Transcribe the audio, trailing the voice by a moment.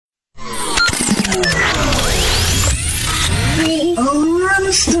The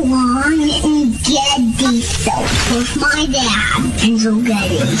Armstrong and Getty Show with my dad, Uncle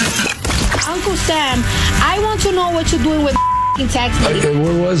Getty. Uncle Sam, I want to know what you're doing with text.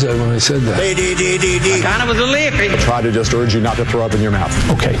 Where was I when I said that? I kind of was a lippy. I try to just urge you not to throw up in your mouth.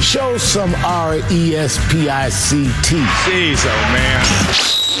 Okay, show some RESPICT. Jeez, oh man.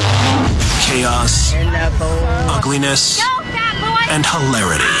 Chaos, ugliness, and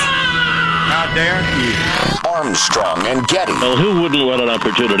hilarity. How dare you? Armstrong and Getty. Well, who wouldn't want an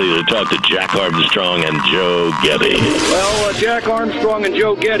opportunity to talk to Jack Armstrong and Joe Getty? Well, Jack Armstrong and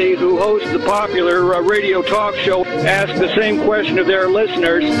Joe Getty, who host the popular radio talk show, ask the same question of their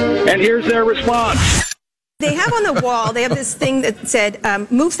listeners, and here's their response. They have on the wall, they have this thing that said,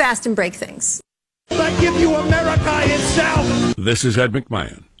 move fast and break things. I give you America itself. This is Ed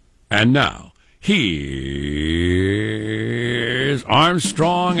McMahon. And now, here's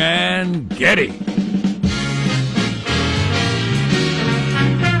Armstrong and Getty.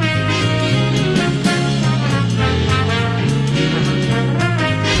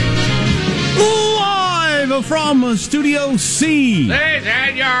 Live from Studio C. Hey,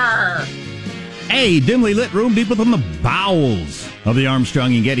 Senor. A dimly lit room deep within the bowels of the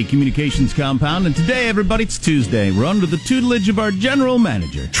Armstrong and Getty Communications compound. And today, everybody, it's Tuesday. We're under the tutelage of our general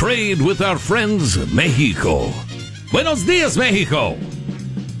manager. Trade with our friends, Mexico. Buenos dias, Mexico.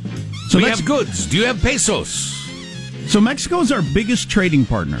 So we have goods. Do you have pesos? So Mexico is our biggest trading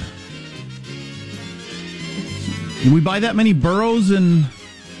partner. Can we buy that many burros and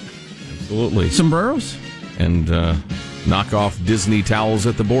Absolutely. sombreros? And knock off Disney towels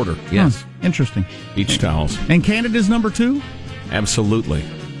at the border. Yes. Interesting. Beach towels. And Canada's number 2? Absolutely.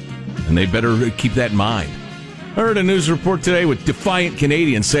 And they better keep that in mind. I heard a news report today with defiant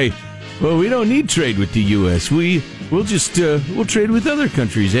Canadians say, well, we don't need trade with the U.S. We'll trade with other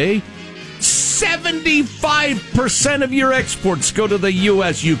countries, eh? 75% of your exports go to the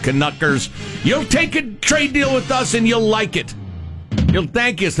U.S., you Canuckers. You'll take a trade deal with us and you'll like it. You'll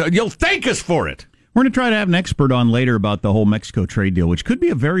thank us for it. We're going to try to have an expert on later about the whole Mexico trade deal, which could be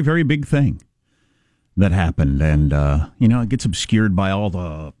a very, very big thing that happened. And, it gets obscured by all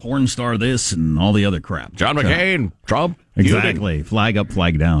the porn star this and all the other crap. John McCain, Trump. Exactly. Flag up,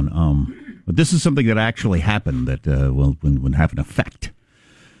 flag down. But this is something that actually happened that will have an effect.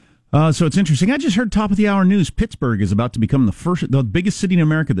 So it's interesting. I just heard top of the hour news. Pittsburgh is about to become the biggest city in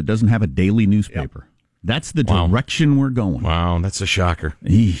America that doesn't have a daily newspaper. Yep. That's the direction we're going. Wow, that's a shocker.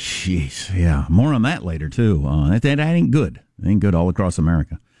 Jeez, yeah. More on that later, too. That ain't good. It ain't good all across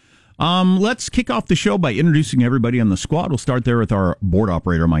America. Let's kick off the show by introducing everybody on the squad. We'll start there with our board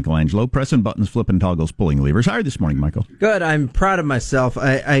operator, Michelangelo, pressing buttons, flipping toggles, pulling levers. How are you this morning, Michael? Good. I'm proud of myself.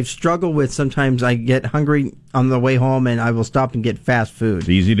 I struggle with sometimes I get hungry on the way home and I will stop and get fast food. It's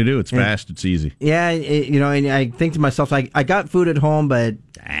easy to do. It's fast. It's easy. Yeah, and I think to myself, I got food at home, but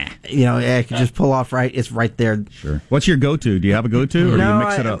I could just pull off right. It's right there. Sure. What's your go-to? Do you have a go-to, or do you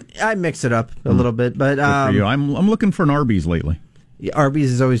mix it up? I mix it up a little bit, but good for you. I'm looking for an Arby's lately. Yeah,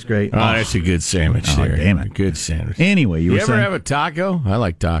 Arby's is always great. Oh, that's a good sandwich there. Damn it. Good sandwich. Anyway, you ever have a taco? I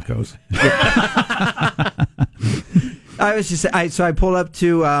like tacos. I was just so I pulled up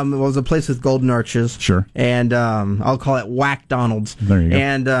to it was a place with golden arches. Sure. And I'll call it Whack Donald's. There you go.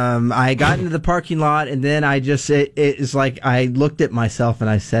 And I got into the parking lot, and then it's like I looked at myself and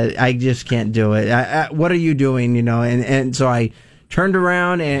I said, I just can't do it. What are you doing? And so I turned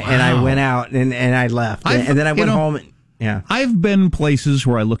around and I went out and I left. And then I went home. Yeah. I've been places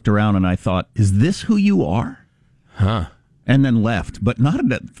where I looked around and I thought, is this who you are? Huh. And then left, but not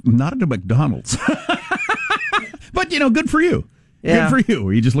at a McDonald's. But, good for you. Yeah. Good for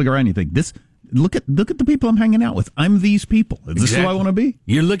you. You just look around and you think, look at the people I'm hanging out with. I'm these people. Is this who I want to be?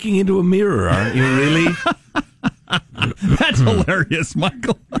 You're looking into a mirror, aren't you, really? That's hilarious,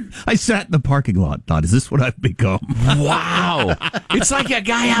 Michael. I sat in the parking lot and thought, is this what I've become? Wow. It's like a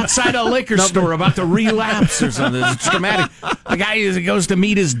guy outside a liquor store about to relapse or something. It's dramatic. A guy who goes to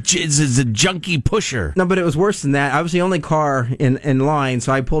meet his junkie pusher. No, but it was worse than that. I was the only car in line,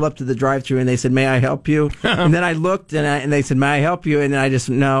 so I pulled up to the drive-thru and they said, may I help you? And then I looked and they said, may I help you? And then I just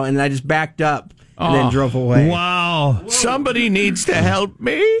backed up. And then drove away. Wow. Somebody needs to help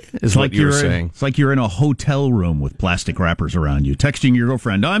me, is what you're saying. It's like you're in a hotel room with plastic wrappers around you, texting your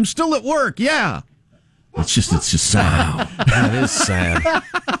girlfriend, I'm still at work, yeah. It's just sad. That is sad.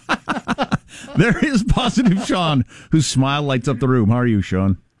 There is Positive Sean, whose smile lights up the room. How are you,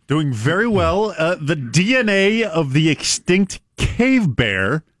 Sean? Doing very well. The DNA of the extinct cave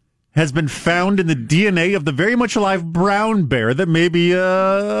bear has been found in the DNA of the very much alive brown bear that may be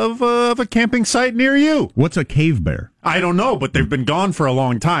of a camping site near you. What's a cave bear? I don't know, but they've been gone for a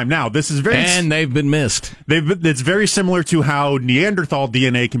long time now. This is and they've been missed. It's very similar to how Neanderthal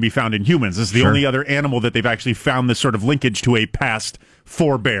DNA can be found in humans. This is the only other animal that they've actually found this sort of linkage to a past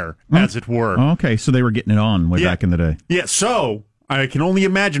forebear, as it were. Okay, so they were getting it on way back in the day. Yeah, so I can only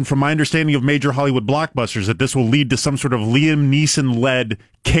imagine from my understanding of major Hollywood blockbusters that this will lead to some sort of Liam Neeson-led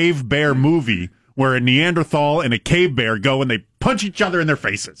cave bear movie where a Neanderthal and a cave bear go and they punch each other in their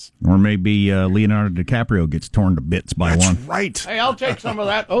faces. Or maybe Leonardo DiCaprio gets torn to bits by one. That's right. Hey, I'll take some of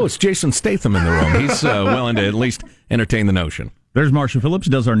that. Oh, it's Jason Statham in the room. He's willing to at least entertain the notion. There's Marshall Phillips,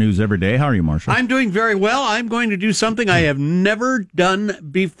 does our news every day. How are you, Marshall? I'm doing very well. I'm going to do something I have never done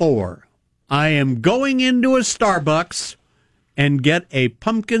before. I am going into a Starbucks and get a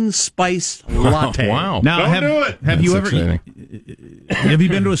pumpkin spice latte. Wow. Now, have you been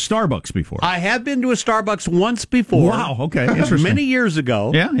to a Starbucks before? I have been to a Starbucks once before. Wow, okay, interesting. Many years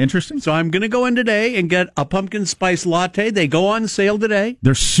ago. Yeah, interesting. So I'm going to go in today and get a pumpkin spice latte. They go on sale today.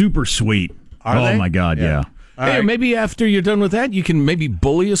 They're super sweet. Are they? Oh, my God, yeah. Hey, right. Maybe after you're done with that, you can maybe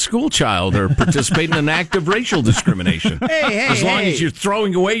bully a school child or participate in an act of racial discrimination. As long as you're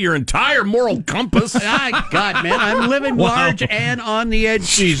throwing away your entire moral compass. God, man, I'm living large and on the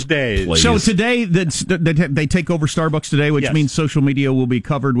edge these days. Please. So today, they take over Starbucks today, which means social media will be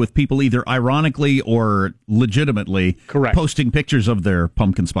covered with people either ironically or legitimately posting pictures of their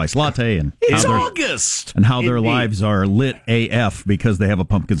pumpkin spice latte and it's August and how their lives are lit AF because they have a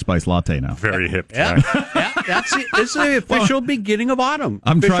pumpkin spice latte now. Very hip. Yeah. That's it. It's the official beginning of autumn.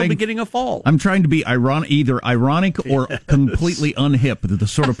 Beginning of fall. I'm trying to be either ironic or completely unhip, the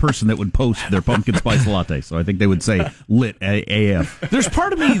sort of person that would post their pumpkin spice latte. So I think they would say lit AF. There's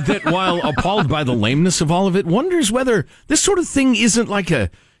part of me that, while appalled by the lameness of all of it, wonders whether this sort of thing isn't like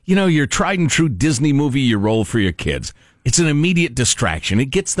your tried and true Disney movie you roll for your kids. It's an immediate distraction. It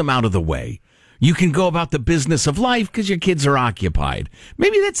gets them out of the way. You can go about the business of life because your kids are occupied.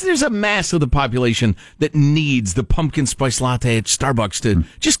 Maybe there's a mass of the population that needs the pumpkin spice latte at Starbucks to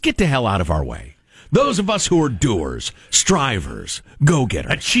just get the hell out of our way. Those of us who are doers, strivers,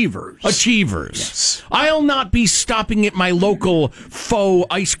 go-getters. Achievers. Yes. I'll not be stopping at my local faux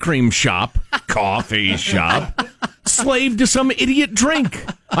ice cream shop, coffee shop, slave to some idiot drink.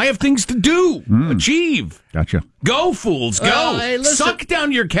 I have things to do, achieve. Gotcha. Go, fools, go. Hey, listen, suck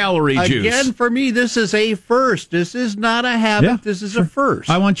down your calorie juice. Again, for me, this is a first. This is not a habit. Yeah, this is a first.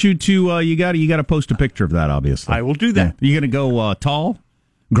 I want you to, you got to post a picture of that, obviously. I will do that. Yeah. You going to go tall?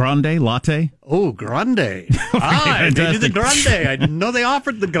 Grande? Latte? Oh, grande. They do the grande. I didn't know they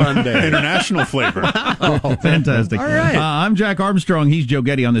offered the grande. International flavor. Oh, fantastic. All right. I'm Jack Armstrong. He's Joe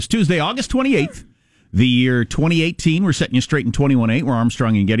Getty on this Tuesday, August 28th. The year 2018, we're setting you straight in 21.8. We're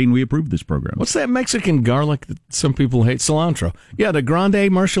Armstrong and Getty, and we approve this program. What's that Mexican garlic that some people hate? Cilantro. Yeah, the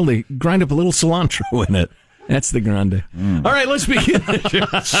grande, Marshall, they grind up a little cilantro in it. That's the grande. All right, let's begin.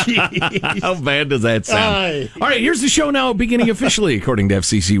 How bad does that sound? All right, here's the show now, beginning officially, according to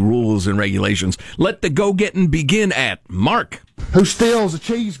FCC rules and regulations. Let the go-getting begin at Mark. Who steals a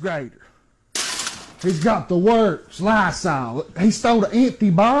cheese grater? He's got the works, Lysol. He stole an empty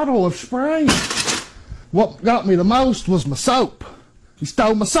bottle of spray. What got me the most was my soap. He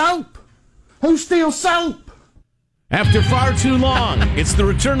stole my soap. Who steals soap? After far too long, it's the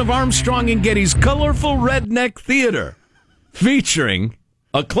return of Armstrong and Getty's Colorful Redneck Theater, featuring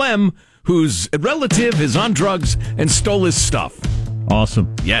a Clem whose relative is on drugs and stole his stuff.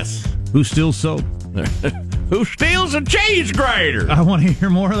 Awesome. Yes. Who steals soap? Who steals a cheese grater? I want to hear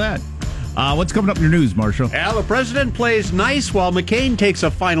more of that. What's coming up in your news, Marshall? Well, the president plays nice while McCain takes a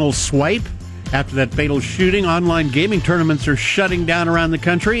final swipe. After that fatal shooting, online gaming tournaments are shutting down around the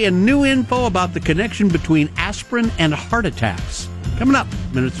country, and new info about the connection between aspirin and heart attacks. Coming up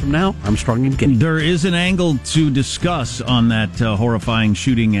minutes from now, Armstrong and Getty. There is an angle to discuss on that horrifying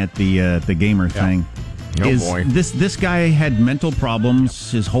shooting at the gamer thing. Oh, boy. This guy had mental problems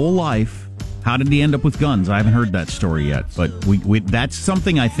his whole life. How did he end up with guns? I haven't heard that story yet, but we that's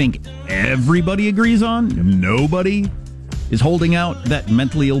something I think everybody agrees on. Nobody is holding out that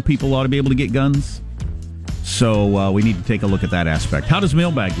mentally ill people ought to be able to get guns. So we need to take a look at that aspect. How does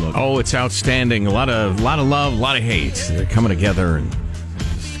Mailbag look? Oh, it's outstanding. A lot of love, a lot of hate. They're coming together and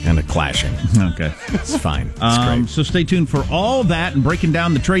kind of clashing. Okay. It's fine. It's great. So stay tuned for all that and breaking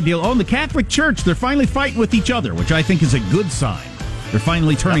down the trade deal. Oh, and the Catholic Church, they're finally fighting with each other, which I think is a good sign. They're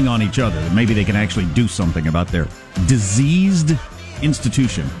finally turning on each other. Maybe they can actually do something about their diseased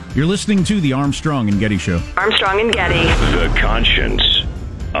institution. You're listening to the Armstrong and Getty Show. Armstrong and Getty. The conscience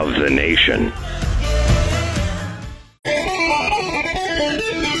of the nation.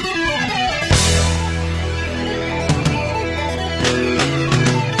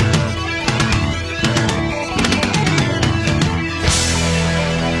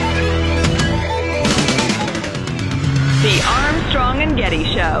 Getty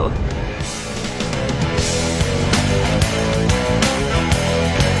Show.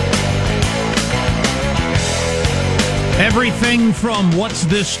 Everything from what's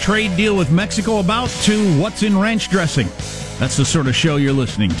this trade deal with Mexico about to what's in ranch dressing. That's the sort of show you're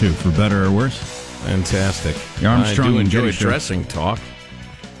listening to, for better or worse. Fantastic. The Armstrong I do and enjoy Getty Show. dressing talk.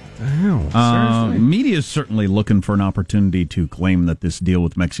 Seriously? Media is certainly looking for an opportunity to claim that this deal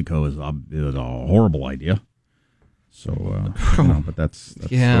with Mexico is a horrible idea. So, but that's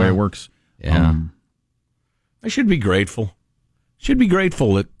the way it works. Yeah. I should be grateful. Should be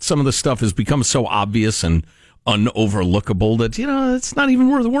grateful that some of the stuff has become so obvious and unoverlookable that, it's not even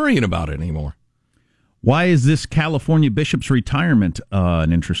worth worrying about it anymore. Why is this California bishop's retirement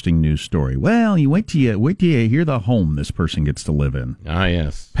an interesting news story? Well, you wait till you hear the home this person gets to live in. Ah,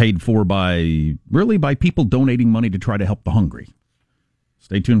 yes. Paid for by people donating money to try to help the hungry.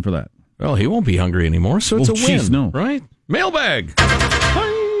 Stay tuned for that. Well, he won't be hungry anymore, so it's a win, geez, no. right? Mailbag.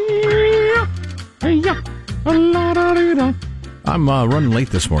 I'm running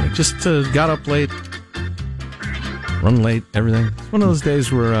late this morning. Just got up late. Run late, everything. It's one of those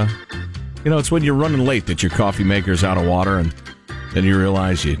days where, it's when you're running late that your coffee maker's out of water, and then you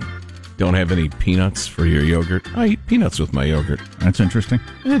realize you don't have any peanuts for your yogurt. I eat peanuts with my yogurt. That's interesting.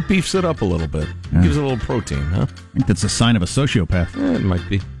 And it beefs it up a little bit. Yeah. Gives it a little protein, huh? I think that's a sign of a sociopath. Yeah, it might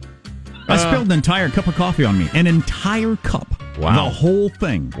be. I spilled an entire cup of coffee on me. An entire cup. Wow. The whole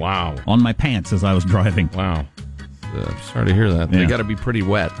thing. Wow. On my pants as I was driving. Wow. Sorry to hear that. Yeah. They got to be pretty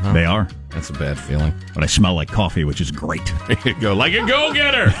wet, huh? They are. That's a bad feeling. But I smell like coffee, which is great. There you go. Like a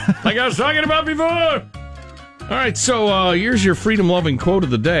go-getter. Like I was talking about before. All right, so here's your freedom-loving quote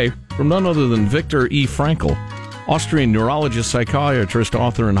of the day from none other than Viktor E. Frankl, Austrian neurologist, psychiatrist,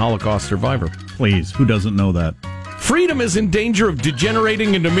 author, and Holocaust survivor. Please, who doesn't know that? Freedom is in danger of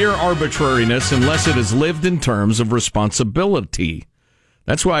degenerating into mere arbitrariness unless it is lived in terms of responsibility.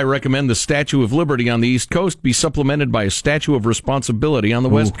 That's why I recommend the Statue of Liberty on the East Coast be supplemented by a Statue of Responsibility on the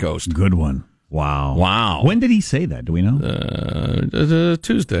West Coast. Good one. Wow. Wow. When did he say that? Do we know?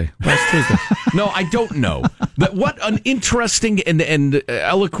 Tuesday. Last Tuesday. No, I don't know. But what an interesting and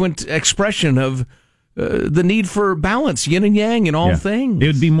eloquent expression of the need for balance, yin and yang in all things. It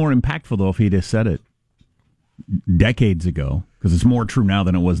would be more impactful, though, if he'd have said it decades ago, because it's more true now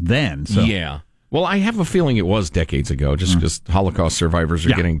than it was then. So. Yeah. Well, I have a feeling it was decades ago, just because Holocaust survivors are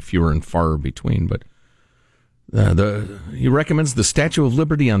getting fewer and far between. But he recommends the Statue of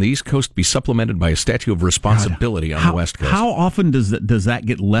Liberty on the East Coast be supplemented by a Statue of Responsibility on the West Coast. How often does that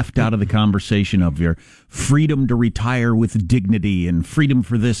get left out of the conversation of your freedom to retire with dignity and freedom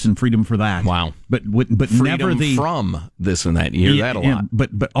for this and freedom for that? Wow. But freedom never the from this and that. You hear that a lot.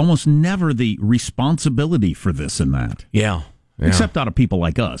 But almost never the responsibility for this and that. Yeah. Except out of people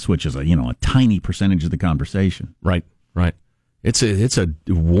like us, which is a tiny percentage of the conversation. Right. It's a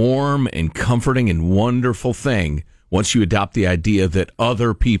warm and comforting and wonderful thing once you adopt the idea that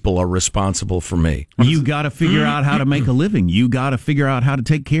other people are responsible for me. You got to figure out how to make a living. You got to figure out how to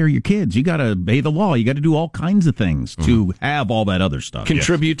take care of your kids. You got to obey the law. You got to do all kinds of things to have all that other stuff.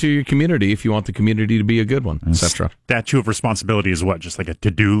 Contribute to your community if you want the community to be a good one, etc. Statue of Responsibility is what? Just like a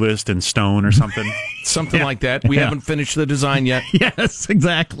to-do list in stone or something? Something like that. We haven't finished the design yet. Yes,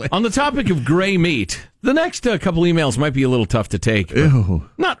 exactly. On the topic of gray meat, the next couple emails might be a little tough to take. Ew.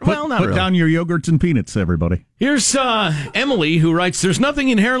 Not really. Put down your yogurts and peanuts, everybody. Here's Emily, who writes, there's nothing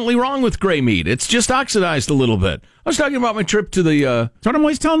inherently wrong with gray meat. It's just oxidized a little bit. I was talking about my trip to the... That's what I'm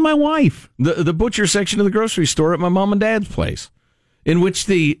always telling my wife. The butcher section of the grocery store at my mom and dad's place, in which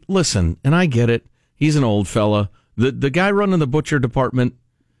listen, and I get it, he's an old fella. The guy running the butcher department,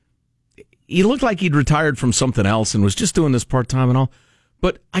 he looked like he'd retired from something else and was just doing this part-time and all.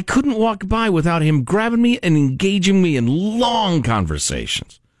 But I couldn't walk by without him grabbing me and engaging me in long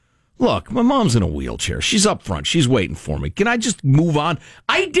conversations. Look, my mom's in a wheelchair. She's up front. She's waiting for me. Can I just move on?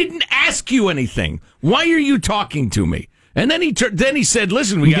 I didn't ask you anything. Why are you talking to me? And then he said,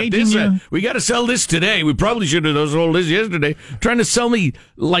 listen, we got this. We got to sell this today. We probably should have sold this yesterday. Trying to sell me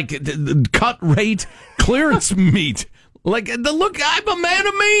like the cut rate clearance meat. Like, look, I'm a man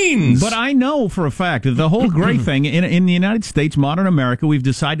of means. But I know for a fact that the whole gray thing, in the United States, modern America, we've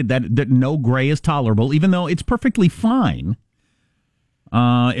decided that no gray is tolerable, even though it's perfectly fine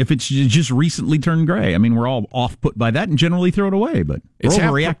if it's just recently turned gray. I mean, we're all off-put by that and generally throw it away, but we're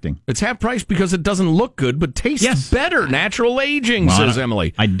overreacting. It's half price because it doesn't look good, but tastes better. Natural aging, says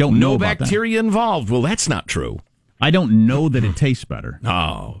Emily. I don't know about about bacteria involved. Well, that's not true. I don't know that it tastes better.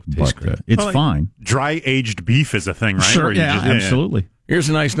 Oh, it tastes great. It's fine. Dry aged beef is a thing, right? Sure, absolutely. Here's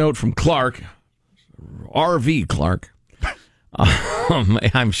a nice note from Clark, RV Clark.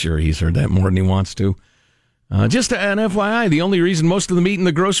 I'm sure he's heard that more than he wants to. Just an FYI, the only reason most of the meat in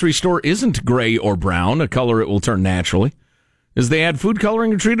the grocery store isn't gray or brown, a color it will turn naturally, is they add food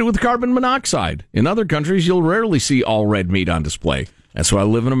coloring or treat it with carbon monoxide. In other countries, you'll rarely see all red meat on display. That's why I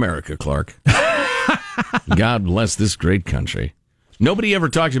live in America, Clark. God bless this great country. Nobody ever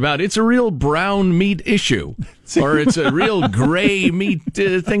talks about it's a real brown meat issue or it's a real gray meat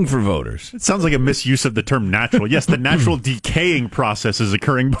thing for voters. It sounds like a misuse of the term natural. Yes, the natural decaying process is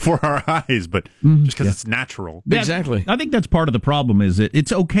occurring before our eyes, but just because it's natural. Exactly. I think that's part of the problem is that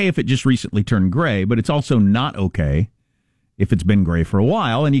it's okay if it just recently turned gray, but it's also not okay if it's been gray for a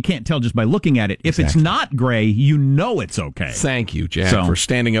while, and you can't tell just by looking at it. If it's not gray, you know it's okay. Thank you, Jack, for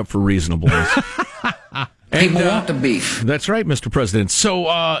standing up for reasonableness. People want the beef. That's right, Mr. President. So,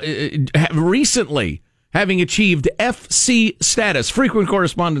 recently, having achieved FC status, frequent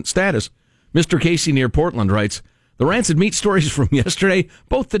correspondent status, Mr. Casey near Portland writes, the rancid meat stories from yesterday,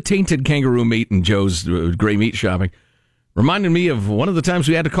 both the tainted kangaroo meat and Joe's gray meat shopping, reminded me of one of the times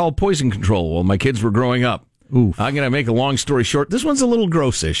we had to call poison control while my kids were growing up. Oof. I'm going to make a long story short. This one's a little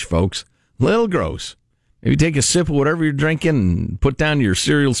gross-ish, folks. A little gross. Maybe take a sip of whatever you're drinking and put down your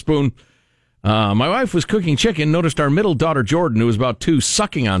cereal spoon. My wife was cooking chicken, noticed our middle daughter, Jordan, who was about 2,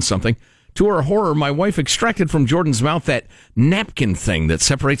 sucking on something. To her horror, my wife extracted from Jordan's mouth that napkin thing that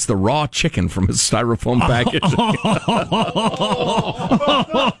separates the raw chicken from its styrofoam package.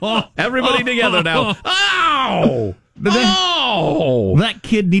 Everybody together now. Ow! Oh! That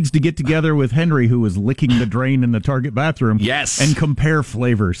kid needs to get together with Henry, who was licking the drain in the Target bathroom. Yes. And compare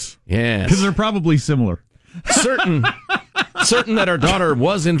flavors. Yes. Because they're probably similar. Certain that our daughter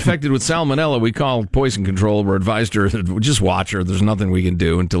was infected with salmonella, we called poison control. We advised her, just watch her. There's nothing we can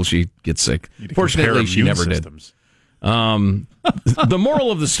do until she gets sick. Fortunately, she never did. The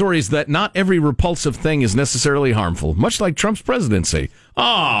moral of the story is that not every repulsive thing is necessarily harmful, much like Trump's presidency.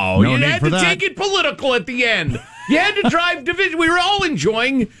 Oh, no you had to that. take it political at the end. You had to drive division. We were all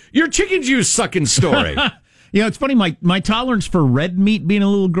enjoying your chicken juice sucking story. You know, it's funny, my tolerance for red meat being a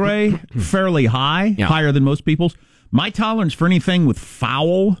little gray, fairly high, higher than most people's. My tolerance for anything with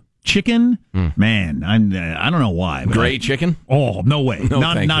foul chicken, man, I don't know why. Gray chicken? Oh, no way. No,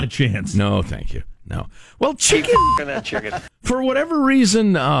 not a chance. No, thank you. No. Well, chicken, for whatever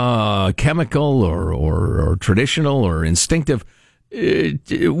reason, chemical or traditional or instinctive,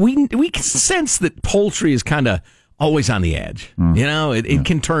 we can sense that poultry is kind of always on the edge. You know, it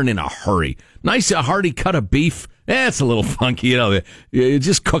can turn in a hurry. Nice, hearty cut of beef. It's a little funky. You know, you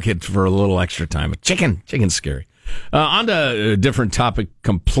just cook it for a little extra time. Chicken's scary. On to a different topic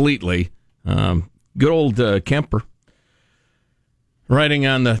completely. Good old Kemper. Writing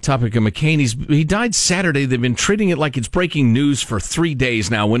on the topic of McCain, he died Saturday. They've been treating it like it's breaking news for 3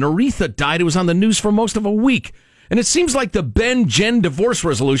 days now. When Aretha died, it was on the news for most of a week. And it seems like the Ben-Jen divorce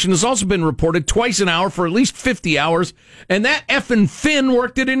resolution has also been reported twice an hour for at least 50 hours. And that effing Finn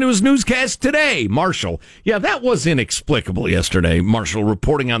worked it into his newscast today. Marshall. Yeah, that was inexplicable yesterday. Marshall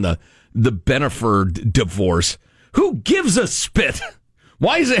reporting on the Bennifer divorce. Who gives a spit?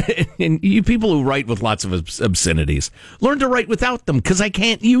 Why is it? And you people who write with lots of obscenities, learn to write without them because I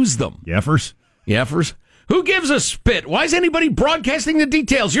can't use them. Yeffers. Who gives a spit? Why is anybody broadcasting the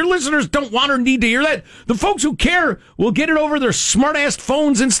details? Your listeners don't want or need to hear that. The folks who care will get it over their smart-ass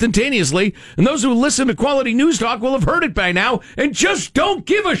phones instantaneously, and those who listen to quality news talk will have heard it by now and just don't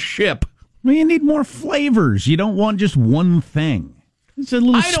give a ship. Well, you need more flavors. You don't want just one thing. It's a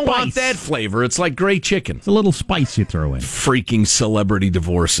little I don't want that flavor. It's like gray chicken. It's a little spice you throw in. Freaking celebrity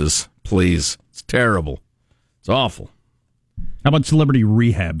divorces, please. It's terrible. It's awful. How about celebrity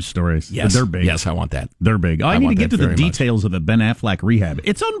rehab stories? Yes. They're big. Yes, I want that. They're big. I need to get to the details of the Ben Affleck rehab.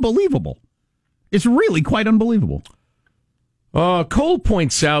 It's unbelievable. It's really quite unbelievable. Cole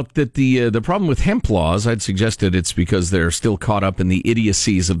points out that the problem with hemp laws, I'd suggested it's because they're still caught up in the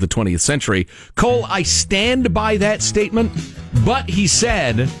idiocies of the 20th century. Cole, I stand by that statement, but he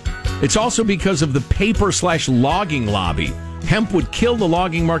said it's also because of the paper/logging lobby. Hemp would kill the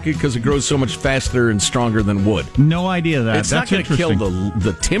logging market because it grows so much faster and stronger than wood. No idea that. It's not going to kill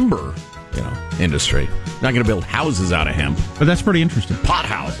the timber, industry. Not going to build houses out of hemp. But that's pretty interesting. Pot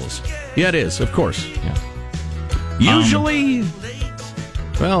houses. Yeah, it is, of course. Yeah. Usually,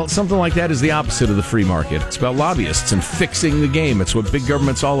 something like that is the opposite of the free market. It's about lobbyists and fixing the game. It's what big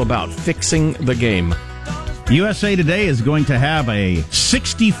government's all about, fixing the game. USA Today is going to have a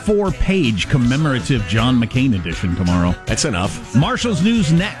 64-page commemorative John McCain edition tomorrow. That's enough. Marshall's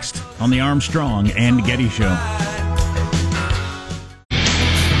News next on the Armstrong and Getty Show.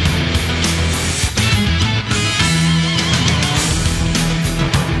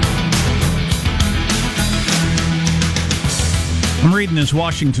 I'm reading this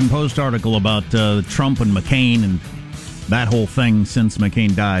Washington Post article about Trump and McCain and that whole thing since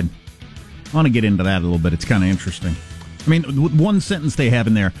McCain died. I want to get into that a little bit. It's kind of interesting. I mean, one sentence they have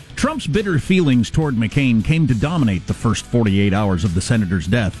in there. Trump's bitter feelings toward McCain came to dominate the first 48 hours of the senator's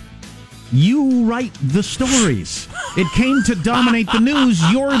death. You write the stories. It came to dominate the news.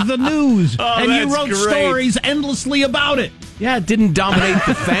 You're the news. And you wrote stories endlessly about it. Yeah, it didn't dominate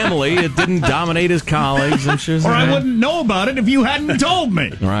the family. It didn't dominate his colleagues. I'm sure. Or I wouldn't know about it if you hadn't told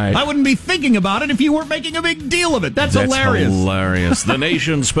me. Right. I wouldn't be thinking about it if you weren't making a big deal of it. That's hilarious. Hilarious. The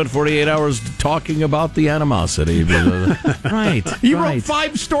nation spent 48 hours talking about the animosity. Right. You wrote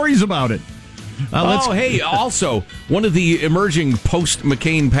 5 stories about it. Hey, also, one of the emerging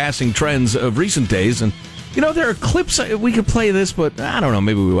post-McCain passing trends of recent days, and, there are clips, we could play this, but I don't know,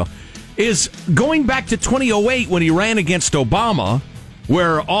 maybe we will, is going back to 2008 when he ran against Obama,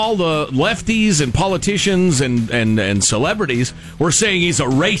 where all the lefties and politicians and celebrities were saying he's a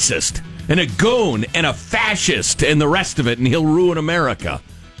racist and a goon and a fascist and the rest of it, and he'll ruin America.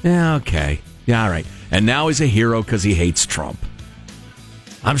 Yeah, okay. Yeah, all right. And now he's a hero because he hates Trump.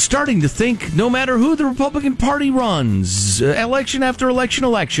 I'm starting to think no matter who the Republican Party runs, election after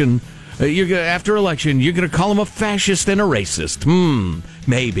election, after election, you're going to call him a fascist and a racist.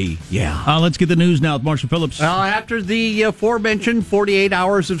 Maybe, yeah. Let's get the news now with Marshall Phillips. After the aforementioned 48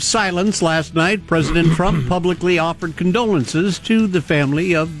 hours of silence last night, President Trump publicly offered condolences to the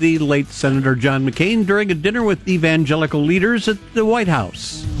family of the late Senator John McCain during a dinner with evangelical leaders at the White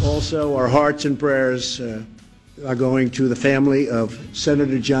House. Also, our hearts and prayers are going to the family of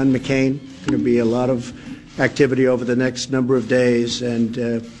Senator John McCain. There's going to be a lot of activity over the next number of days,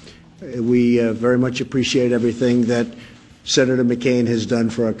 and we very much appreciate everything that Senator McCain has done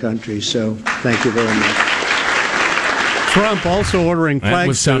for our country. So thank you very much. Trump also ordering flags. That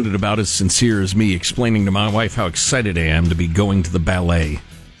was sounded about as sincere as me explaining to my wife how excited I am to be going to the ballet.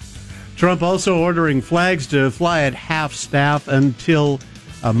 Trump also ordering flags to fly at half-staff until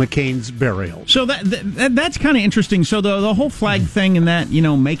McCain's burial. So that's kind of interesting. So the whole flag thing and that,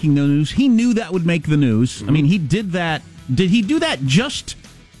 making the news, he knew that would make the news. I mean, he did that. Did he do that just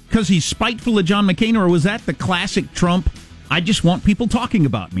because he's spiteful of John McCain, or was that the classic Trump, I just want people talking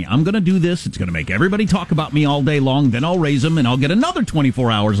about me. I'm going to do this. It's going to make everybody talk about me all day long. Then I'll raise them, and I'll get another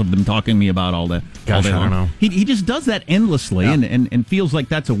 24 hours of them talking to me about all day. Gosh, I don't know. He just does that endlessly, yeah. and feels like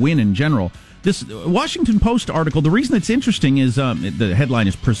that's a win in general. This Washington Post article, the reason it's interesting is the headline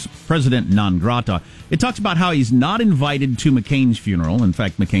is President Non Grata. It talks about how he's not invited to McCain's funeral. In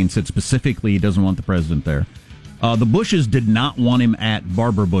fact, McCain said specifically he doesn't want the president there. The Bushes did not want him at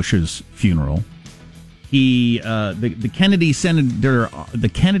Barbara Bush's funeral. The Kennedy Center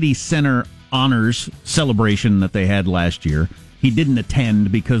honors celebration that they had last year, he didn't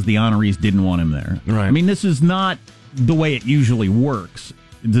attend because the honorees didn't want him there. Right. I mean, this is not the way it usually works.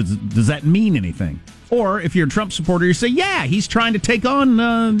 Does that mean anything? Or if you're a Trump supporter, you say, yeah, he's trying to take on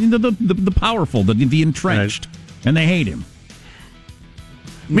the powerful, the entrenched, right. And they hate him.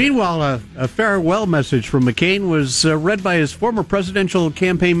 Meanwhile, a farewell message from McCain was read by his former presidential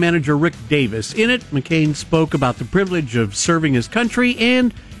campaign manager, Rick Davis. In it, McCain spoke about the privilege of serving his country,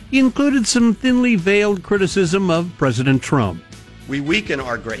 and he included some thinly veiled criticism of President Trump. We weaken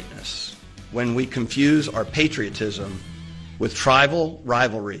our greatness when we confuse our patriotism with tribal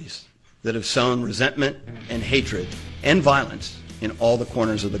rivalries that have sown resentment and hatred and violence in all the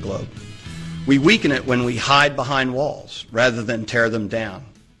corners of the globe. We weaken it when we hide behind walls rather than tear them down.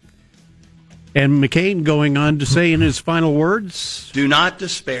 And McCain going on to say in his final words, do not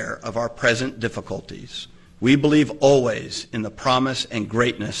despair of our present difficulties. We believe always in the promise and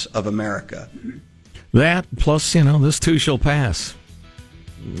greatness of America. That, plus, this too shall pass.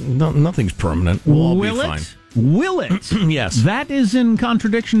 Nothing's permanent. We'll all be fine. Will it? Yes. That is in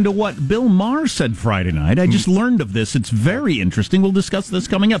contradiction to what Bill Maher said Friday night. I just learned of this. It's very interesting. We'll discuss this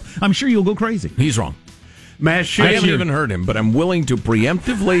coming up. I'm sure you'll go crazy. He's wrong. Mass shooting. I haven't even heard him, but I'm willing to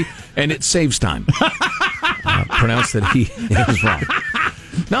preemptively, and it saves time, pronounce that he is wrong.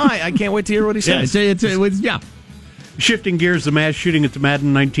 No, I can't wait to hear what he says. Yeah. Shifting gears, the mass shooting at the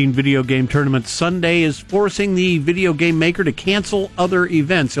Madden 19 video game tournament Sunday is forcing the video game maker to cancel other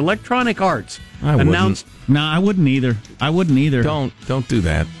events. Electronic Arts announced... No, I wouldn't either. Don't do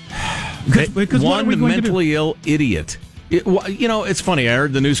that. Because one mentally ill idiot. It's funny. I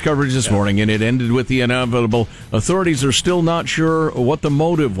heard the news coverage this morning, and it ended with the inevitable. Authorities are still not sure what the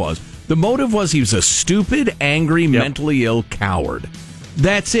motive was. The motive was he was a stupid, angry, mentally ill coward.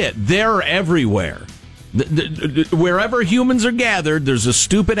 That's it. They're everywhere. Wherever humans are gathered, there's a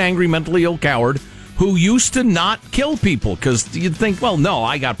stupid, angry, mentally ill coward who used to not kill people because you'd think, well, no,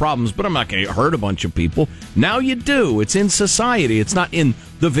 I got problems, but I'm not going to hurt a bunch of people. Now you do. It's in society. It's not in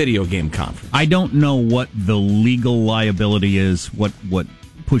the video game conference. I don't know what the legal liability is, what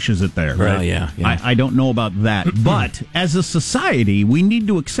pushes it there. Right? Yeah. I don't know about that. But as a society, we need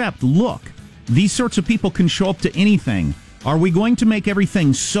to accept, look, these sorts of people can show up to anything. Are we going to make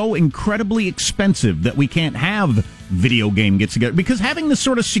everything so incredibly expensive that we can't have video game get-together? Because having this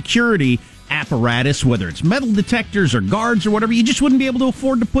sort of security apparatus, whether it's metal detectors or guards or whatever, you just wouldn't be able to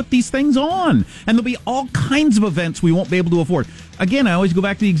afford to put these things on. And there'll be all kinds of events we won't be able to afford. Again, I always go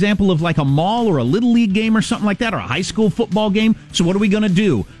back to the example of like a mall or a little league game or something like that, or a high school football game. So what are we going to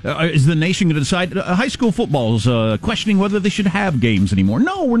do? Is the nation going to decide high school football is questioning whether they should have games anymore?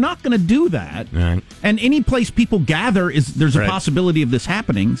 No, we're not going to do that. Right. And any place people gather, there's a possibility of this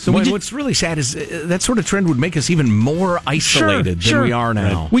happening. So what's really sad is that sort of trend would make us even more isolated than we are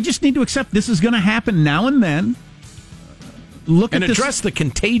now. Right. We just need to accept this is going to happen now and then. Address the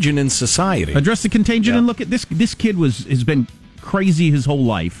contagion in society. Address the contagion and look at this. This kid has been crazy his whole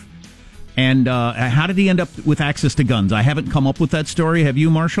life. And how did he end up with access to guns? I haven't come up with that story. Have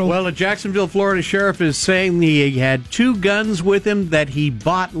you, Marshall? Well, a Jacksonville, Florida sheriff is saying he had 2 guns with him that he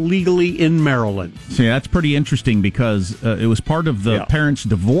bought legally in Maryland. See, that's pretty interesting because it was part of the parents'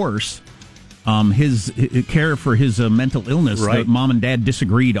 divorce. His care for his mental illness. Right. Mom and dad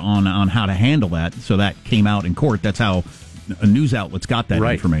disagreed on how to handle that, so that came out in court. That's how news outlets got that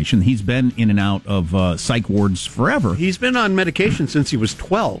information. He's been in and out of psych wards forever. He's been on medication since he was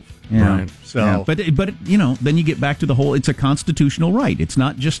 12. Yeah. Right. So, but then you get back to the whole. It's a constitutional right. It's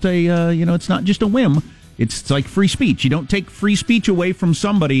not just it's not just a whim. It's like free speech. You don't take free speech away from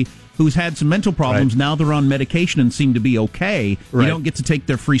somebody who's had some mental problems. Right. Now they're on medication and seem to be okay. Right. You don't get to take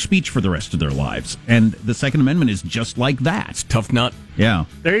their free speech for the rest of their lives. And the Second Amendment is just like that. It's tough nut. Yeah.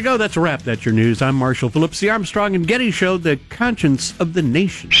 There you go. That's a wrap. That's your news. I'm Marshall Phillips, the Armstrong and Getty Show, the conscience of the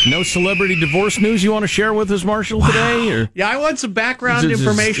nation. No celebrity divorce news you want to share with us, Marshall, today? Or? Yeah, I want some background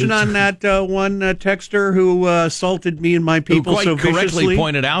information on that one texter who assaulted me and my people who quite so correctly viciously.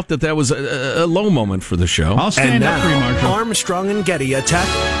 Pointed out that was a low moment for the show. I'll stand up for you, Marshall. Armstrong and Getty attack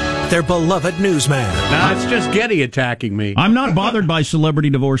their beloved newsman. No, it's just Getty attacking me. I'm not bothered by celebrity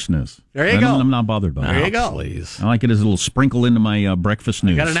divorce news. There you go. I'm not bothered by it. There you go. Please. I like it as a little sprinkle into my breakfast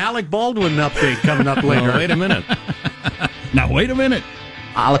news. Got an Alec Baldwin update coming up later. Well, wait a minute. Now, wait a minute.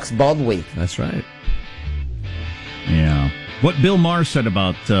 Alex Baldwin. That's right. Yeah. What Bill Maher said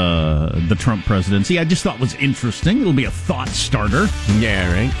about the Trump presidency, I just thought was interesting. It'll be a thought starter.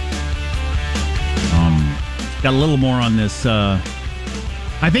 Yeah, right. Got a little more on this.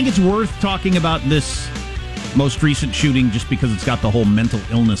 I think it's worth talking about this most recent shooting just because it's got the whole mental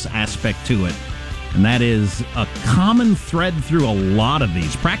illness aspect to it. And that is a common thread through a lot of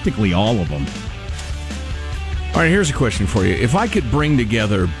these, practically all of them. All right, here's a question for you. If I could bring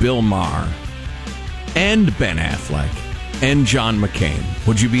together Bill Maher and Ben Affleck and John McCain,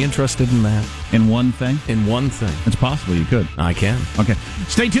 would you be interested in that? In one thing? In one thing. It's possible you could. I can. Okay.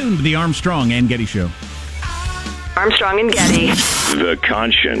 Stay tuned to the Armstrong and Getty Show. Armstrong and Getty. The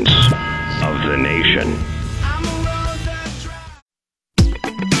conscience of the nation.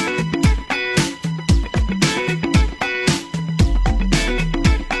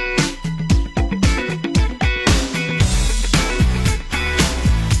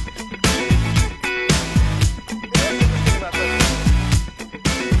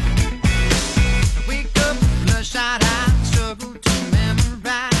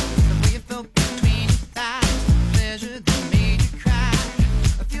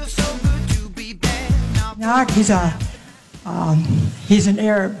 He's an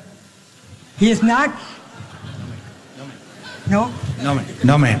Arab. He is not. No.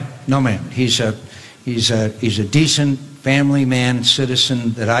 No, ma'am. He's a decent family man,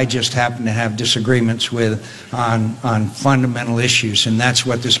 citizen that I just happen to have disagreements with on fundamental issues, and that's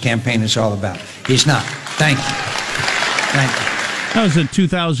what this campaign is all about. He's not. Thank you. That was a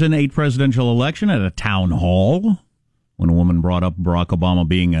 2008 presidential election at a town hall when a woman brought up Barack Obama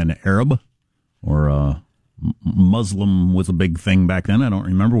being an Arab or Muslim was a big thing back then. I don't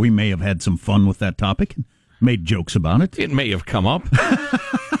remember. We may have had some fun with that topic and made jokes about it. It may have come up.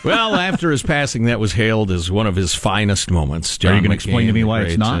 Well, after his passing, that was hailed as one of his finest moments. John Are you going to explain to me why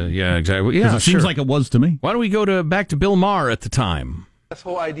it's not? Yeah, exactly. Yeah, it seems like it was to me. Why don't we go back to Bill Maher at the time? This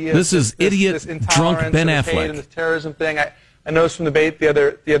whole idea. This is idiot drunk Ben Affleck. And this terrorism thing. I noticed from the debate the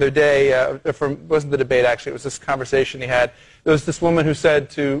other day. Wasn't the debate actually? It was this conversation he had. There was this woman who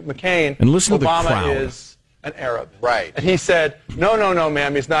said to McCain, and listen to Obama the crowd. Is an Arab. Right. And he said, no,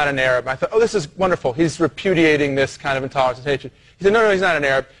 ma'am, he's not an Arab. I thought, oh, this is wonderful. He's repudiating this kind of intolerance and hatred. He said, no, he's not an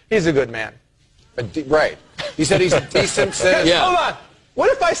Arab. He's a good man. Right. He said he's a decent citizen. Yeah. Hold on. What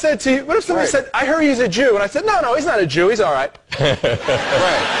if I said to you, what if somebody said, I heard he's a Jew, and I said, no, he's not a Jew, he's all right. Right.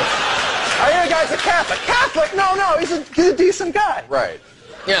 I hear a guy's a Catholic. Catholic? No, he's a decent guy. Right.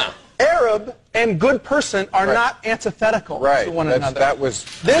 Yeah. Arab and good person are not antithetical to one another. That was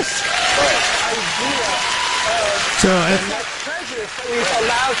this idea of prejudice that we've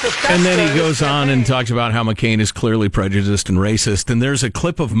allowed to fester. And then he goes on and talks about how McCain is clearly prejudiced and racist. And there's a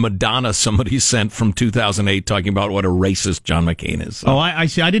clip of Madonna somebody sent from 2008 talking about what a racist John McCain is. Oh, I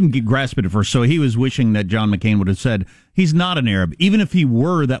see. I didn't grasp it at first. So he was wishing that John McCain would have said, he's not an Arab. Even if he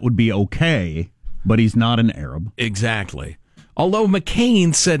were, that would be okay. But he's not an Arab. Exactly. Although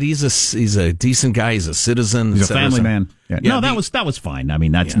McCain said he's a decent guy, he's a citizen, he's a family man. Yeah. No, that was fine. I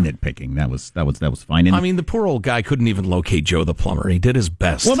mean, that's nitpicking. That was fine. And, I mean, the poor old guy couldn't even locate Joe the plumber. He did his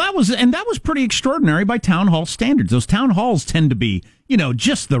best. Well, that was pretty extraordinary by town hall standards. Those town halls tend to be,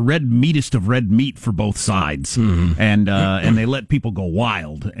 just the red meatest of red meat for both sides, and they let people go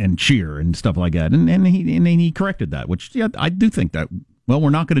wild and cheer and stuff like that. And he corrected that, which I do think that. Well, we're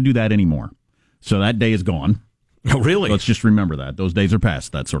not going to do that anymore. So that day is gone. Oh, really? Let's just remember that. Those days are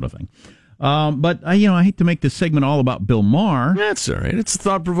past, that sort of thing. But, I hate to make this segment all about Bill Maher. That's all right. It's a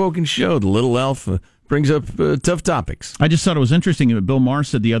thought-provoking show. The Little Elf brings up tough topics. I just thought it was interesting that Bill Maher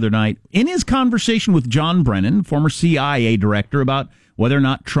said the other night, in his conversation with John Brennan, former CIA director, about whether or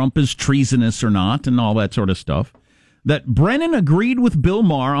not Trump is treasonous or not and all that sort of stuff, that Brennan agreed with Bill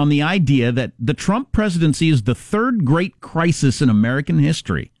Maher on the idea that the Trump presidency is the third great crisis in American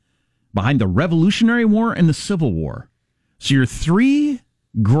history, behind the Revolutionary War and the Civil War. So your three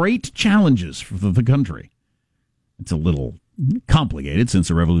great challenges for the country. It's a little complicated since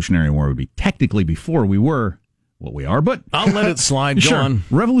the Revolutionary War would be technically before we were what we are, but I'll let it slide. Sure. Go on.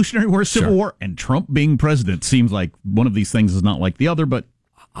 Revolutionary War, Civil War, and Trump being president seems like one of these things is not like the other, but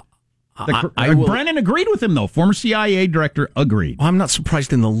Brennan agreed with him, though. Former CIA director agreed. Well, I'm not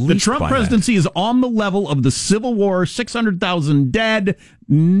surprised in the least. The Trump presidency is on the level of the Civil War, 600,000 dead,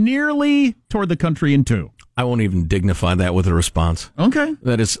 nearly toward the country in two. I won't even dignify that with a response. Okay.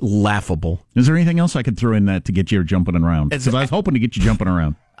 That is laughable. Is there anything else I could throw in that to get you jumping around? Because I was hoping to get you jumping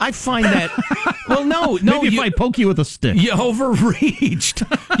around. I find that... Well, no. Maybe if I poke you with a stick. You overreached.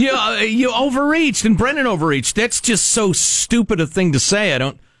 you overreached, and Brennan overreached. That's just so stupid a thing to say. I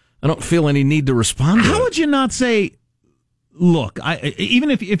don't feel any need to respond to How would you not say, look, even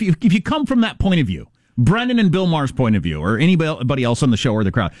if you come from that point of view, Brennan and Bill Maher's point of view, or anybody else on the show or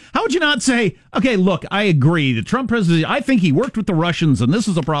the crowd, how would you not say, okay, look, I agree, the Trump presidency, I think he worked with the Russians, and this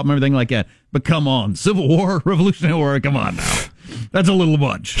is a problem, everything like that, but come on, Civil War, Revolutionary War, come on now. That's a little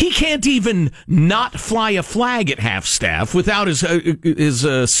much. He can't even not fly a flag at half-staff without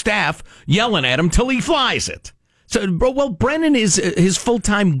his staff yelling at him till he flies it. So, well, Brennan his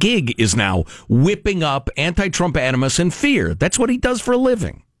full-time gig is now whipping up anti-Trump animus and fear. That's what he does for a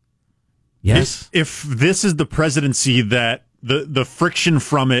living. Yes. If this is the presidency that the friction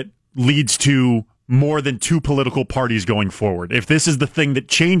from it leads to more than two political parties going forward, if this is the thing that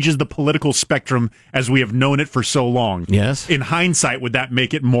changes the political spectrum as we have known it for so long, yes. In hindsight, would that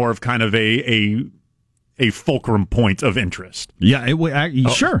make it more of kind of a fulcrum point of interest? Yeah,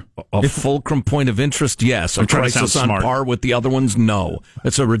 sure. A fulcrum point of interest, yes. A crisis on par with the other ones, no.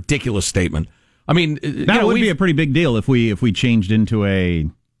 That's a ridiculous statement. I mean, that would be a pretty big deal if we changed into a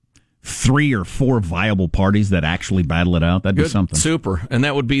 3 or 4 viable parties that actually battle it out. That'd be something. Super. And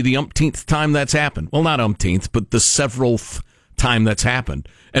that would be the umpteenth time that's happened. Well, not umpteenth, but the severalth time that's happened.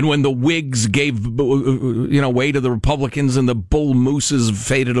 And when the Whigs gave way to the Republicans and the bull mooses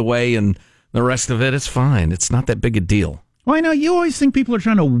faded away and the rest of it, it's fine. It's not that big a deal. Well, I know you always think people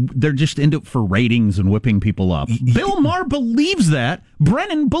are they're just into it for ratings and whipping people up. Bill Maher believes that.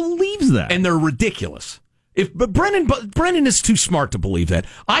 Brennan believes that. And they're ridiculous. But Brennan is too smart to believe that.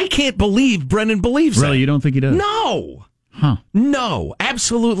 I can't believe Brennan believes that. Really, you don't think he does? No. Huh. No,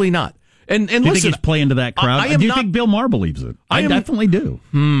 absolutely not. And do you listen, think he's playing to that crowd? Do you think Bill Maher believes it? I definitely do.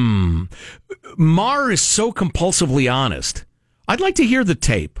 Maher is so compulsively honest. I'd like to hear the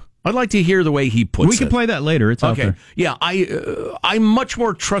tape. I'd like to hear the way he puts it. We can play that later. It's out there. Yeah, I'm much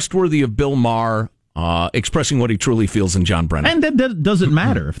more trustworthy of Bill Maher expressing what he truly feels than John Brennan. And that doesn't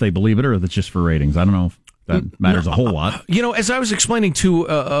matter if they believe it or if it's just for ratings. I don't know if that matters a whole lot. As I was explaining to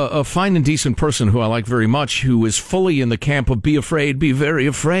a fine and decent person who I like very much, who is fully in the camp of be afraid, be very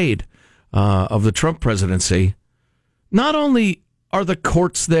afraid of the Trump presidency, not only are the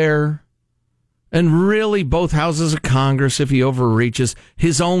courts there, and really both houses of Congress, if he overreaches,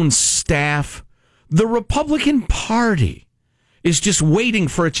 his own staff, the Republican Party is just waiting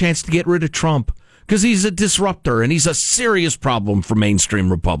for a chance to get rid of Trump because he's a disruptor and he's a serious problem for mainstream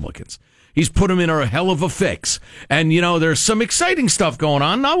Republicans. He's put him in a hell of a fix. And, there's some exciting stuff going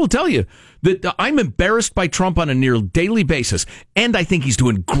on. And I will tell you that I'm embarrassed by Trump on a near daily basis. And I think he's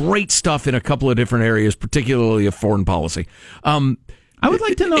doing great stuff in a couple of different areas, particularly of foreign policy. I would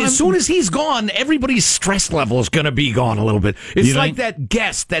like to know. As soon as he's gone, everybody's stress level is going to be gone a little bit. It's like that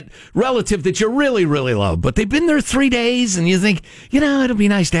guest, that relative that you really, really love, but they've been there 3 days, and you think, it'll be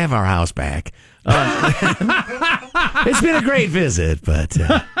nice to have our house back. It's been a great visit, but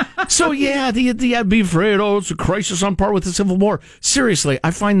so yeah, I'd be afraid. Oh, it's a crisis on par with the Civil War. Seriously,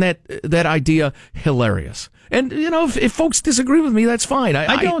 I find that idea hilarious. And if folks disagree with me, that's fine.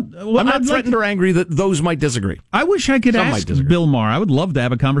 I'm not threatened or angry that those might disagree. I wish I could ask Bill Maher. I would love to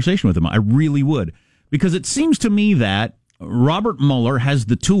have a conversation with him. I really would, because it seems to me that Robert Mueller has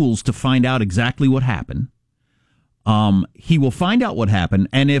the tools to find out exactly what happened. He will find out what happened,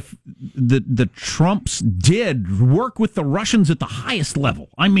 and if the Trumps did work with the Russians at the highest level,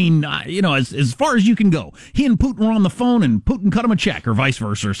 I mean, as far as you can go, he and Putin were on the phone, and Putin cut him a check, or vice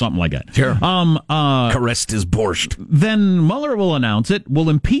versa, or something like that. Sure. Caressed his borscht. Then Mueller will announce it, will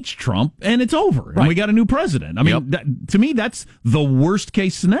impeach Trump, and it's over, right. And we got a new president. I mean, to me, that's the worst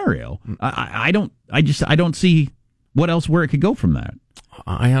case scenario. I don't see where it could go from that.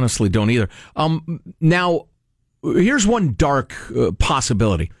 I honestly don't either. Now, here's one dark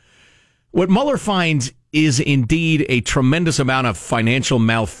possibility. What Mueller finds is indeed a tremendous amount of financial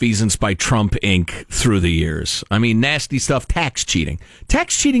malfeasance by Trump Inc. through the years. I mean, nasty stuff, tax cheating.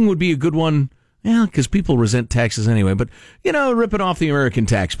 Tax cheating would be a good one, because people resent taxes anyway. But, ripping off the American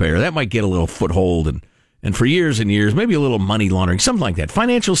taxpayer, that might get a little foothold. And for years and years, maybe a little money laundering, something like that.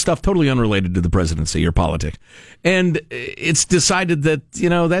 Financial stuff totally unrelated to the presidency or politics. And it's decided that,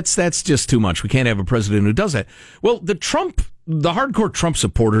 that's just too much. We can't have a president who does that. Well, the hardcore Trump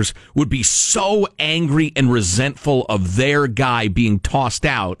supporters would be so angry and resentful of their guy being tossed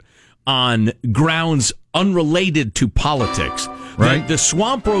out on grounds unrelated to politics. Right. The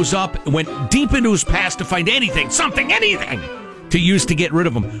swamp rose up, went deep into his past to find anything to use to get rid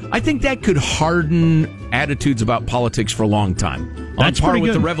of him. I think that could harden attitudes about politics for a long time. That's on par pretty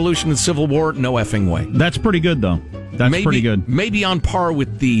with good. The Revolution and Civil War, no effing way. That's pretty good, though. That's pretty good. Maybe on par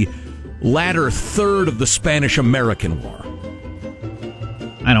with the latter third of the Spanish-American War.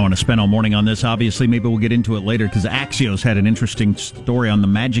 I don't want to spend all morning on this. Obviously, maybe we'll get into it later, because Axios had an interesting story on the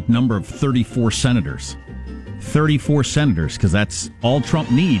magic number of 34 senators. 34 senators, because that's all Trump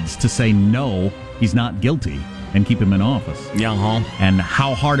needs to say no, he's not guilty, and keep him in office. Yeah, and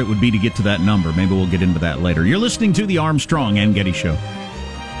how hard it would be to get to that number. Maybe we'll get into that later. You're listening to the Armstrong and Getty Show.